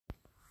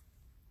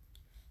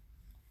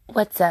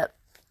What's up?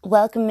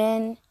 Welcome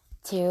in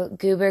to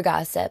Goober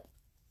Gossip.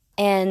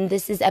 And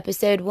this is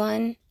episode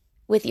 1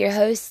 with your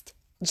host,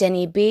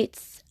 Jenny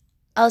Beats,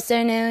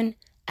 also known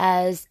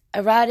as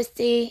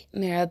Eroticy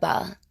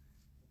Mirabal.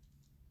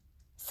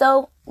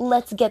 So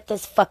let's get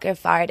this fucker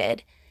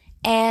farted.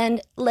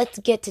 And let's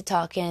get to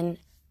talking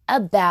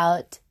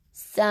about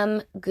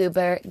some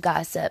Goober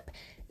Gossip.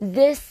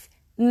 This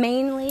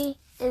mainly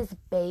is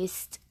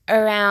based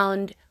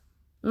around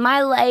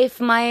my life,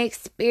 my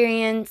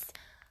experience,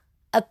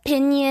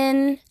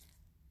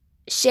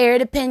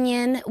 shared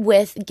opinion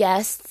with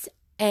guests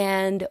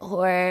and did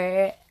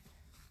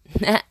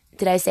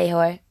I say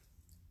whore?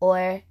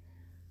 Or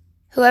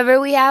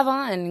whoever we have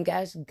on,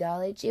 gosh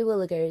golly gee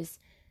willikers.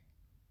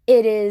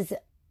 It is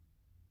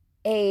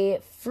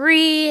a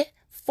free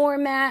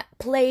format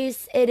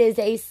place. It is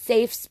a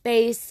safe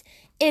space.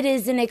 It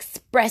is an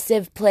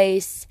expressive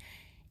place.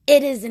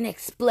 It is an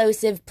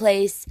explosive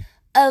place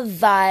of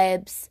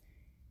vibes.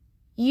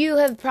 You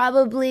have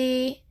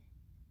probably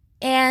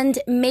and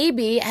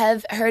maybe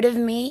have heard of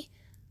me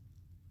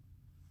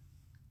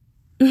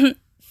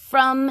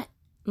from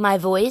my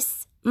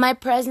voice, my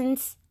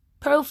presence,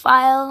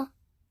 profile,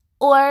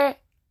 or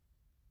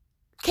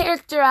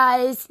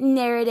characterized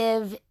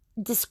narrative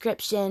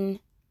description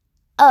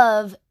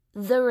of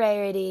the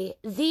rarity,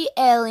 the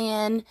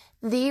alien,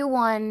 the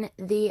one,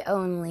 the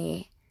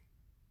only,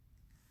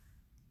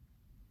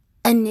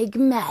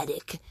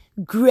 enigmatic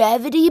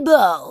gravity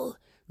ball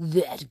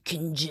that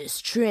can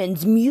just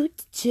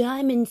transmute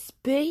time and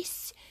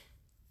space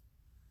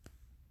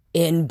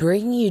and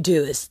bring you to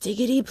a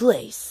stickity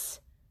place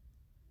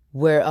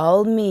where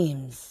all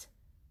memes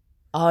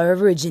are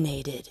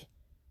originated,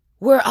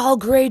 where all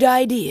great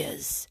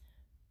ideas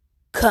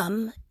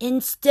come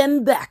and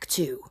stem back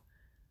to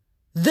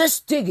the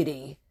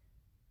stickity,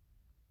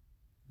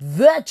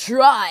 the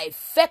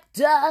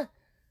trifecta,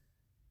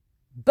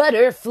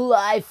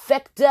 butterfly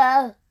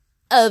fecta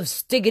of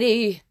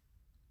stickity.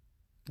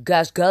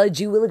 Gosh golly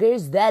gee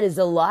willikers, that is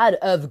a lot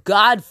of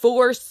God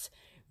force.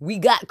 We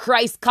got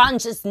Christ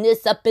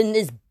consciousness up in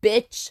this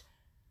bitch.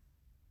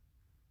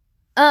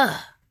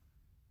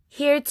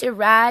 Here to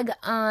rag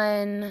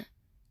on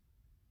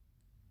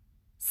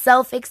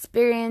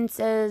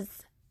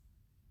self-experiences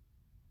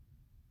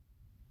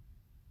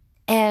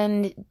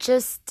and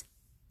just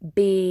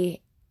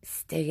be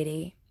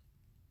stiggity.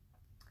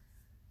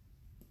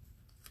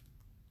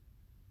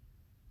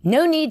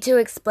 No need to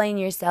explain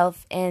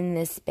yourself in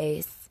this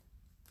space.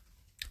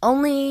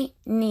 Only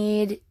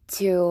need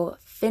to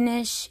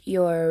finish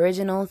your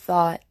original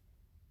thought,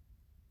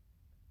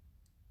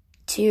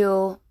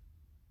 to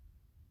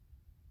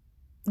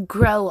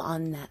grow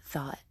on that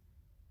thought.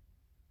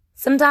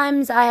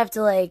 Sometimes I have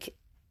to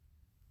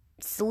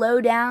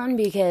slow down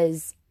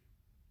because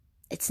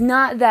it's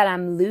not that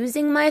I'm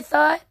losing my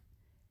thought.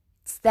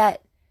 It's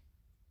that,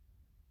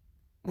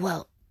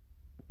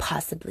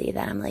 possibly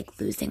that I'm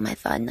losing my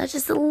thought. Not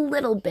just a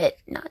little bit,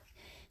 not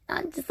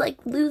just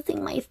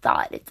losing my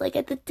thought. It's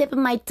at the tip of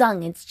my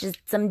tongue. It's just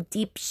some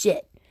deep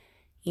shit,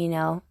 you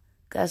know?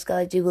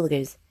 Gotta do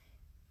willikers.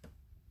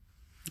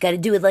 Gotta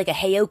do it like a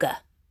heyoka.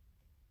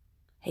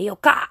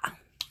 Heyoka.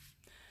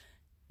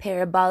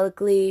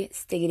 Parabolically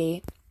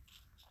stiggity.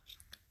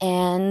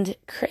 And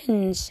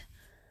cringe.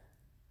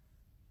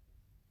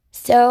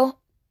 So,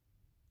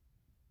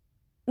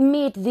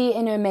 meet the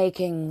inner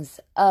makings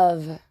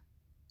of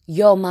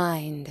your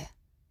mind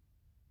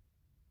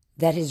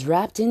that is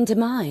wrapped into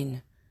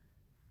mine.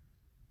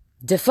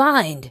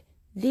 Defined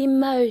the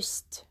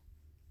most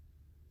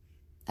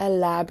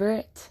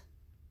elaborate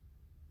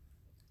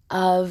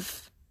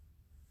of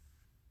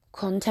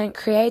content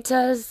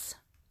creators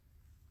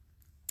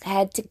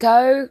tried to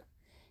go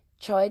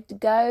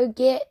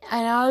get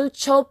an old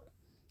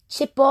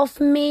chip off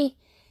me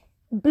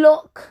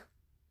block.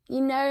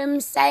 You know what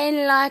I'm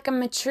saying? Like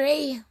I'm a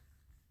tree.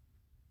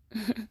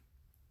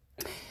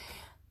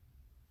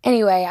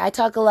 Anyway, I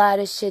talk a lot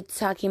of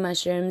shiitake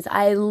mushrooms.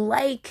 I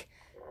like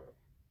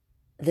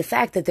the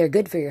fact that they're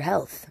good for your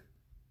health.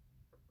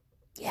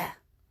 Yeah.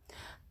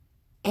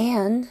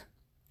 And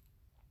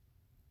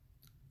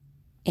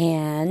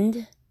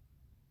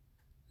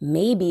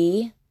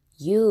maybe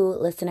you,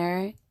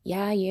 listener,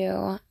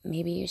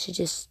 maybe you should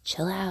just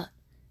chill out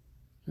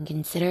and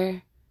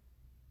consider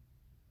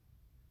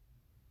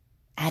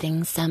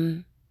adding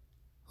some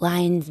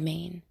lion's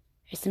mane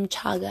or some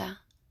chaga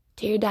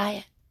to your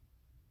diet.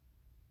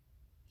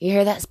 You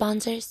hear that,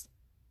 sponsors?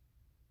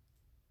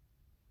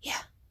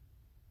 Yeah.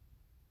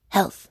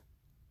 Health,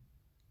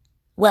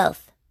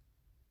 wealth,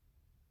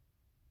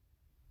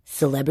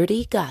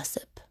 celebrity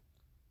gossip,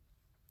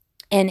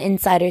 and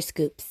insider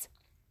scoops.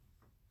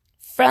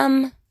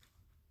 From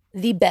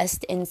the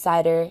best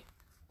insider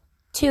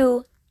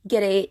to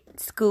get a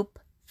scoop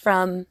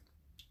from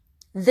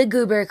the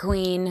goober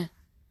queen,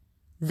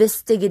 the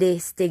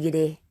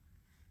stiggity,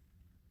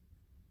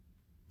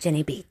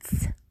 Jenny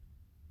Beats.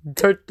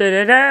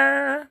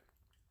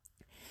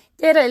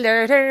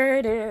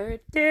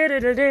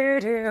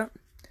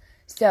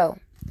 So,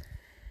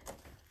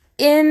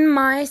 in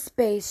my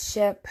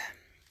spaceship,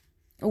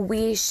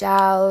 We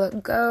shall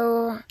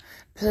go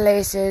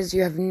places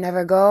you have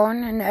never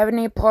gone in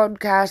any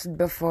podcast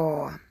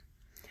before.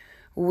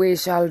 We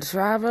shall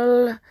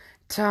travel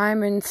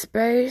time and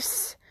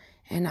space,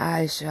 and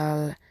I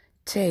shall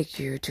take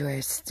you to a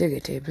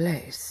stiggity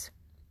place.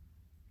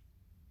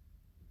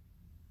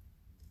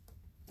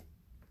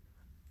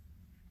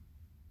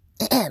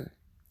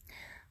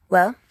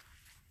 Well,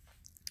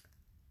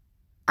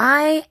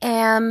 I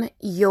am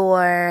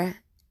your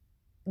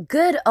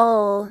good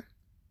old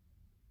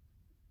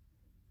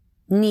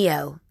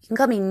Neo. You can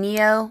call me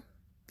Neo,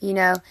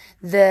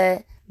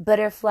 the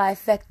butterfly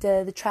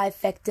fecta, the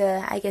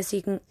trifecta. I guess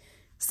you can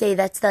say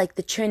that's like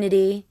the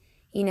Trinity,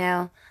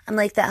 I'm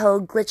like that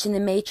whole glitch in the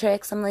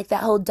Matrix. I'm like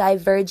that whole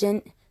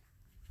Divergent.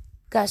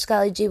 Gosh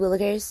golly gee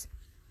willikers.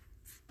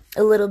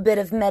 A little bit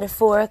of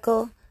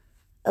metaphorical,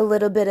 a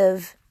little bit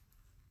of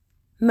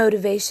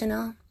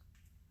motivational,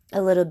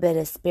 a little bit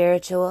of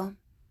spiritual,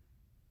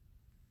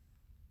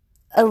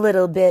 a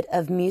little bit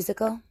of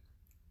musical,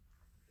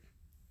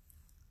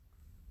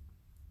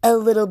 a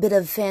little bit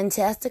of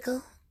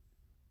fantastical,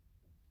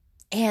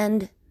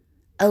 and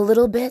a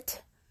little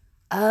bit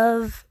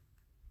of...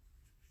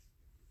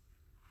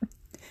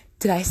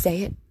 Did I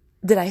say it?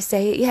 Did I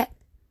say it yet?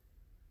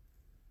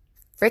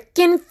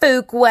 Frickin'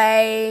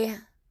 Fuquay.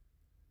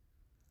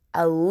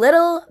 A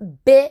little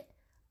bit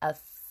of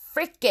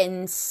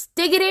frickin'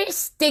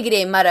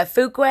 stiggity mudda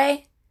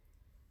Fuquay.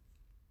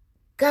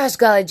 Gosh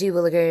golly gee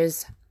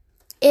willikers.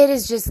 It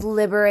is just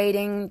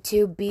liberating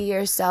to be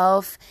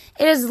yourself.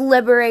 It is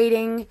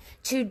liberating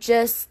to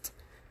just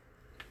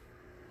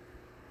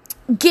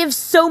give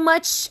so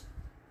much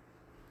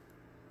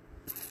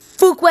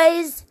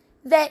Fuquays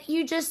that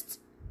you just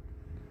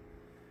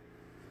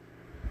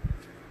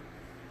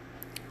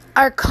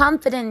are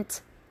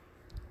confident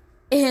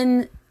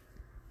in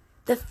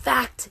the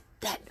fact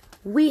that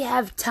we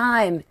have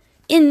time.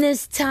 In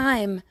this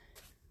time,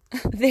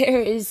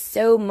 there is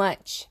so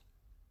much.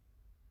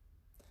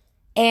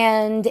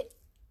 And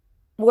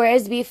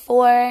whereas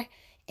before,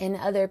 in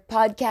other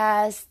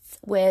podcasts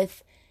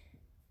with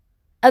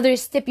other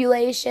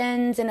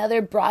stipulations and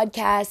other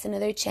broadcasts and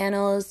other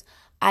channels,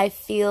 I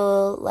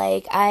feel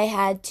like I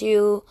had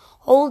to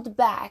hold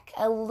back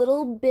a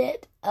little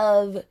bit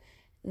of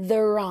the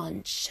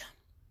raunch,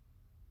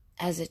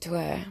 as it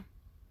were.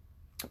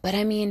 But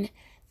I mean,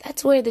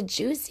 that's where the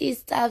juicy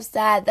stuff's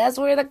at. That's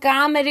where the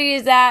comedy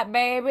is at,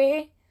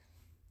 baby.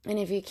 And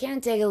if you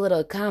can't take a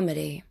little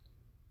comedy,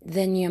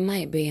 then you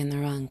might be in the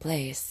wrong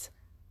place.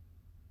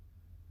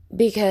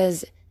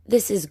 Because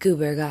this is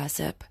Goober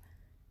Gossip,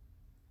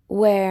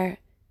 where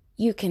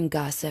you can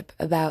gossip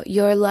about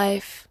your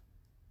life,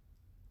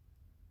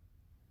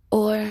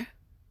 or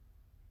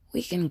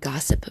we can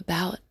gossip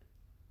about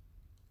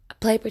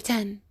play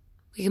pretend.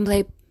 We can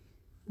play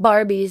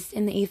Barbies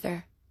in the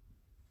ether.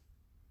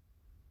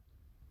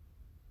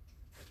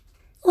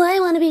 Well,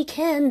 I want to be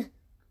Ken.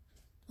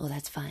 Well,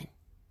 that's fine.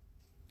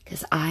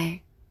 Because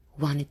I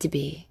wanted to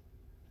be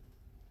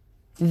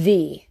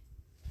the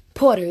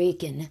Puerto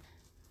Rican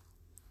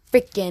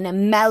freaking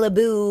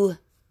Malibu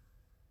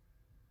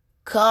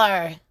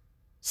car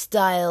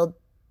styled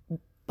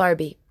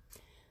Barbie.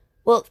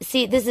 Well,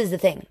 see, this is the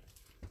thing.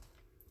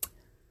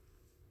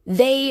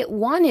 They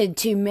wanted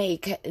to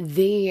make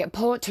the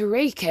Puerto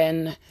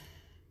Rican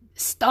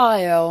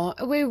style.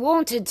 We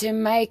wanted to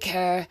make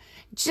her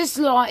just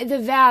like the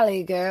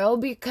Valley Girl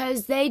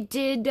because they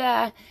did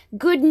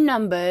good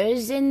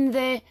numbers in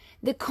the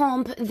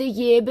comp the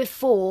year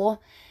before.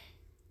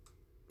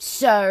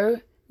 So,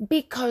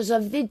 because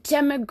of the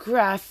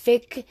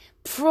demographic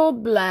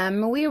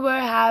problem we were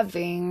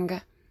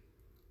having,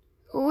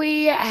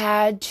 we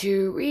had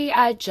to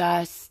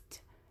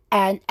readjust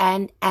and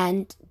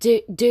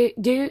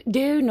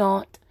do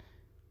not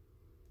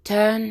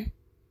turn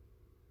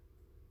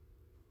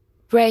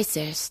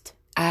racist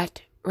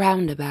at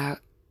roundabout.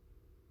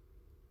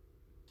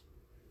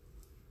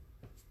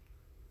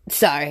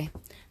 Sorry,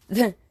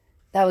 that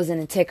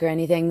wasn't a tick or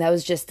anything. That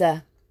was just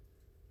a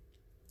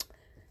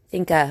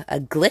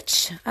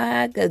glitch.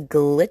 A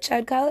glitch,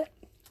 I'd call it.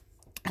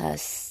 A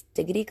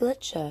stiggity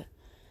glitch. That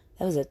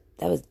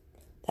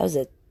was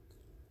a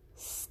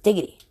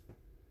stiggity.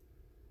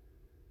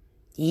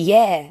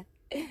 Yeah.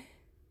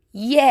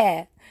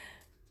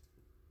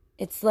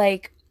 It's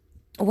like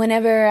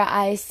whenever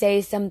I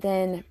say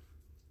something,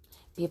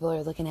 people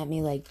are looking at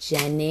me like,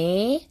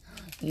 Jenny,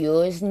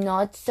 you're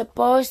not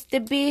supposed to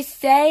be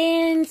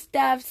saying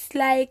stuff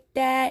like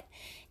that.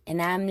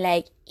 And I'm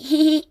like,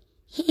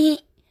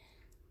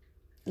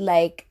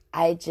 like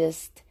I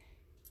just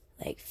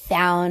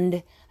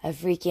found a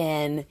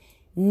freaking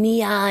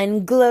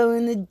neon glow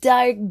in the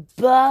dark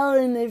ball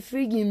in the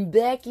freaking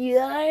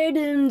backyard.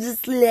 I'm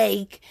just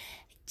like,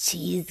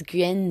 cheese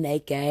grin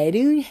like I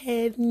don't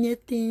have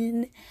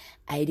nothing.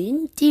 I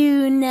didn't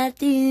do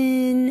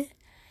nothing.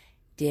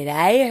 Did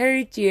I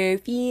hurt your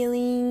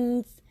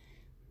feelings?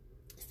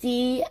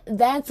 See,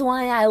 that's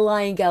why I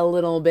like a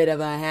little bit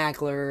of a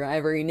heckler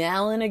every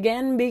now and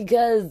again,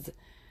 because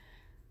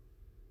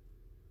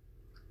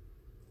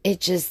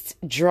it just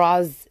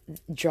draws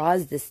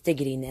draws the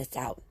stigginess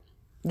out.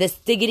 The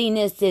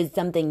stigginess is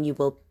something you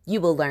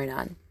will learn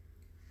on.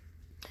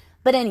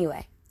 But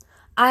anyway,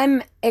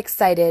 I'm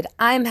excited.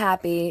 I'm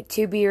happy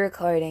to be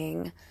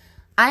recording.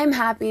 I'm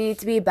happy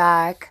to be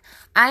back.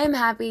 I'm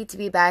happy to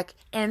be back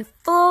in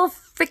full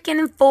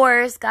freaking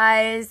force,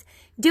 guys.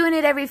 Doing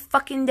it every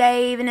fucking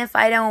day, even if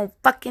I don't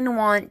fucking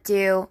want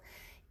to.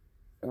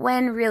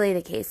 When really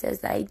the case is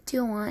that I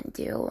do want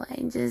to.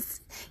 I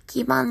just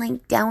keep on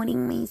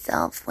doubting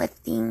myself with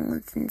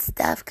things and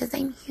stuff because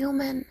I'm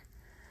human.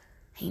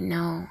 I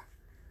know.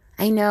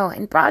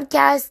 In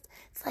broadcast,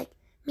 it's like,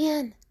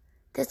 man,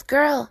 this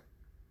girl,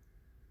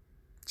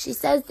 she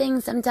says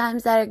things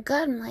sometimes that are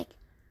good. I'm like,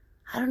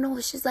 I don't know,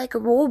 she's like a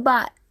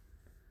robot,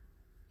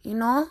 you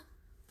know?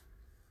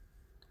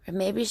 Or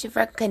maybe she's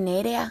from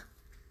Canada.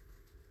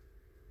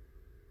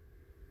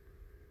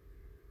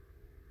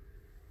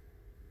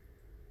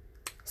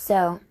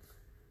 So,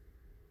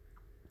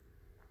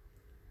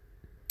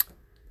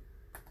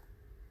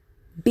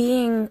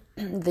 being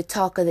the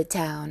talk of the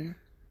town,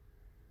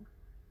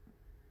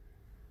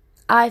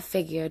 I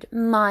figured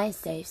my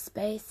safe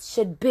space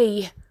should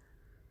be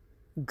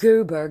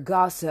Goober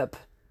Gossip.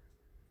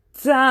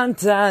 Dun,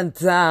 dun,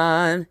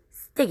 dun.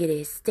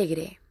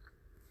 Stiggity.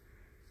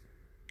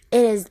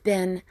 It has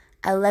been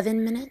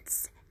 11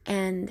 minutes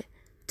and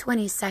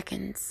 20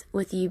 seconds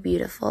with you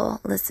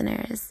beautiful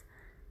listeners.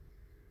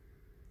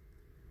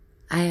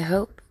 I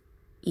hope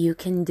you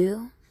can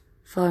do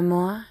for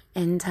more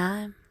in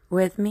time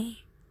with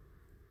me.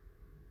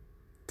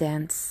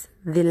 Dance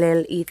the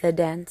little ether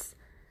dance.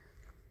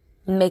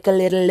 Make a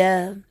little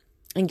love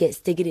and get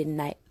stiggity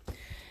tonight.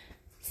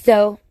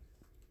 So,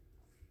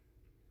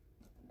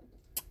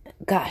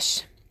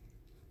 gosh,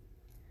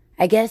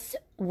 I guess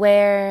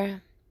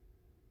where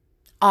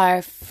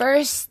our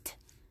first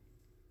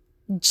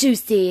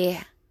juicy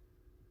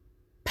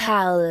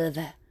pile of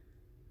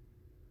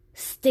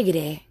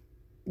stiggity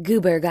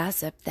goober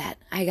gossip that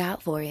I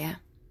got for you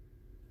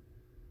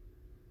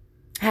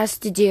has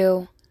to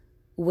do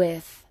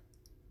with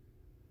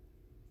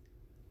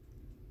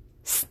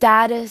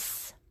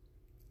status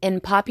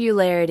and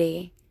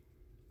popularity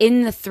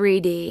in the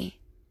 3D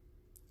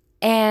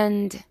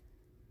and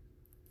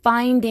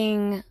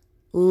finding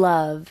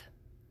love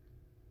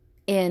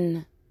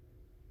in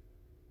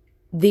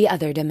the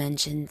other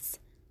dimensions,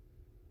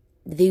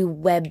 the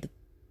web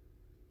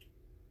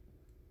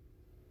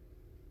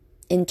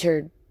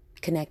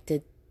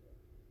interconnected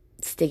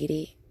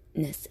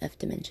stigginess of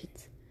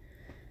dimensions.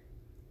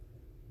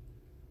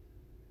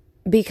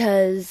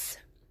 Because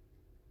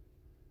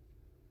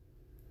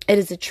it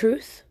is a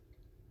truth.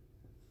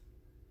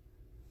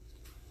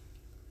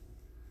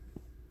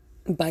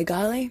 By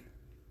golly,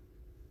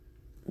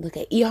 look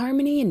at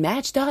eHarmony and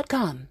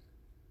Match.com.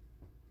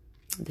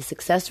 The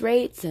success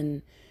rates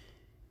and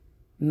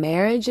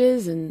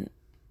marriages and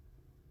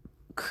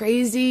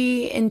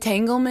crazy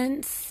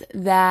entanglements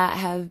that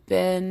have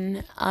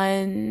been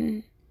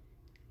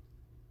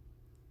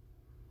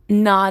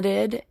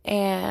unknotted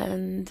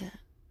and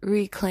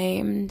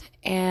reclaimed.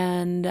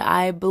 And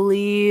I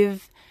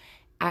believe,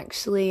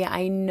 actually,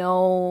 I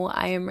know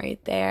I am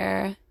right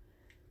there.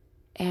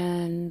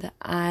 And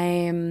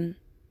I'm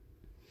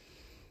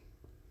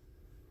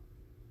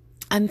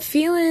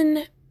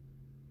feeling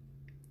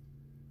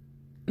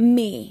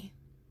me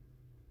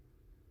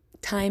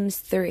times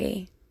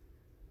 3.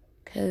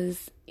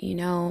 Because,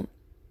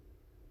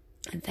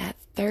 that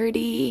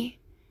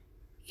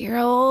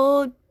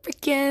 30-year-old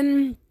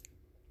freaking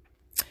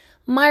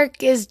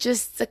mark is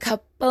just a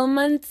couple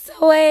months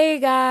away,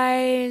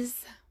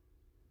 guys.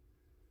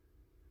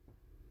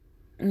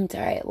 It's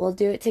all right. We'll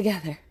do it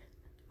together.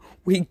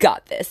 We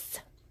got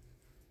this.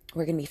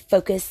 We're going to be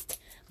focused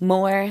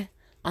more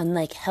on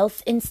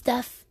health and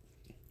stuff,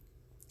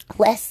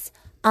 less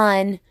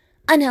on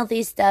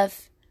unhealthy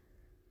stuff.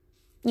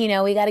 We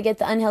got to get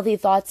the unhealthy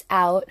thoughts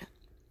out,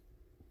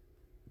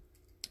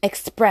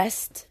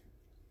 expressed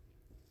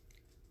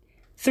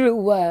through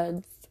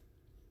words.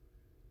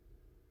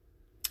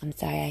 I'm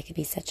sorry, I could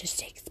be such a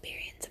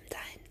Shakespearean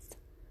sometimes.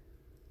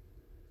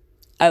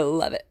 I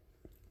love it.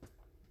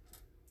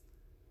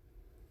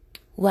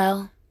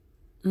 Well,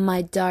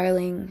 my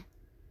darling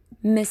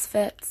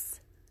misfits,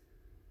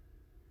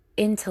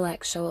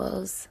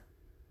 intellectuals,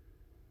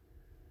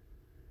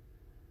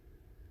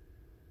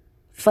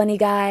 funny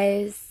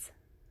guys,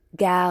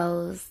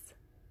 gals,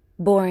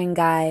 boring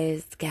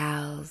guys,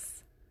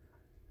 gals,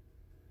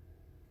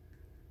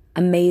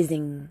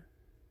 amazing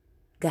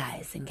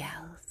guys and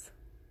gals.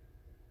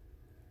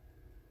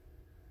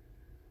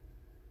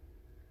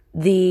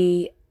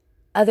 The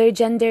other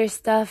gender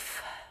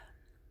stuff,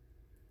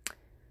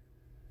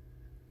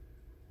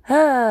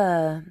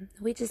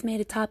 we just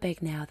made a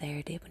topic now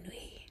there, didn't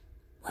we?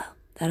 Well,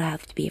 that'll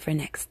have to be for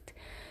next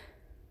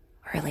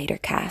or later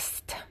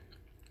cast.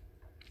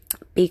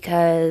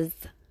 Because,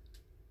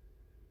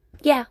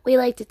 yeah, we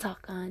like to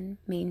talk on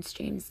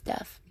mainstream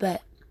stuff,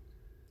 but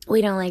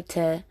we don't like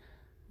to,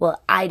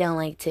 I don't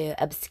like to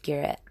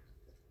obscure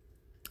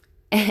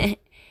it.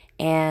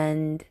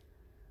 And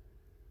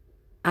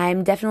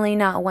I'm definitely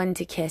not one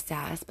to kiss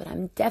ass, but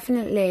I'm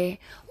definitely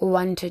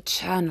one to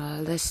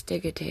channel the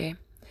stiggity,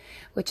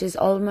 which is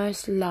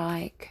almost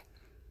like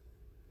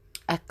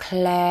a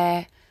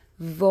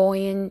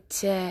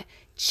clairvoyant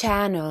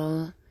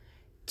channel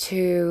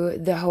to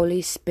the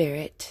Holy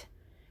Spirit,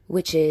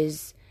 which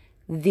is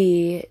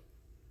the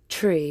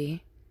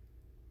tree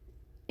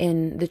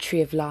in the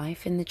tree of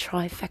life, in the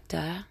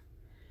trifecta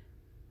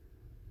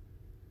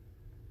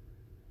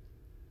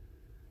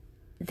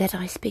that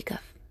I speak of.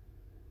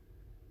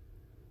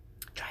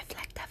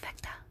 Trifecta,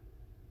 fecta.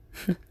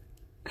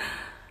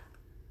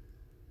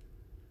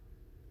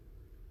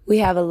 We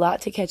have a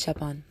lot to catch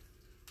up on.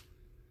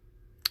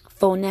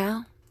 For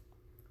now,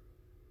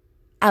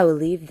 I will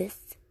leave this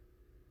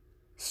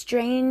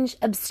strange,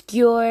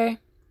 obscure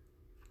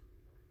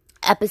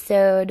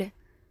episode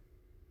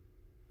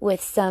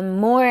with some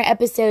more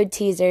episode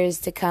teasers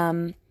to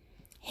come,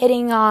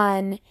 hitting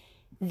on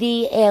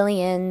the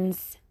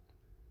aliens,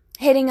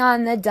 hitting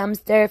on the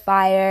dumpster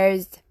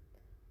fires,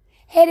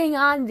 hitting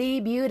on the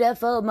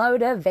beautiful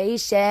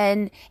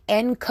motivation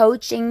and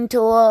coaching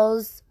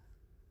tools,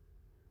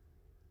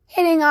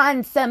 hitting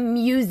on some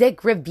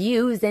music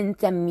reviews and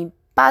some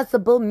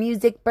possible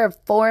music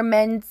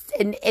performance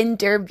and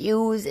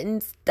interviews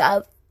and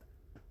stuff.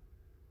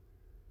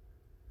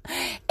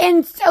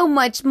 And so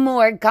much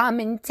more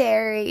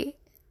commentary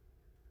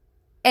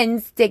and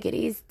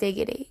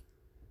stiggity.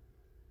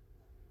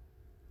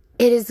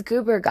 It is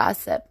Goober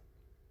Gossip.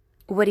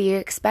 What do you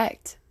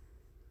expect?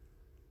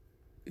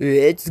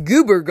 It's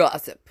Goober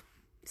Gossip.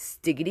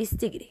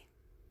 Stiggity.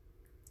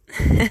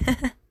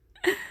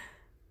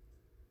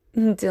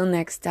 Until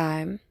next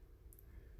time.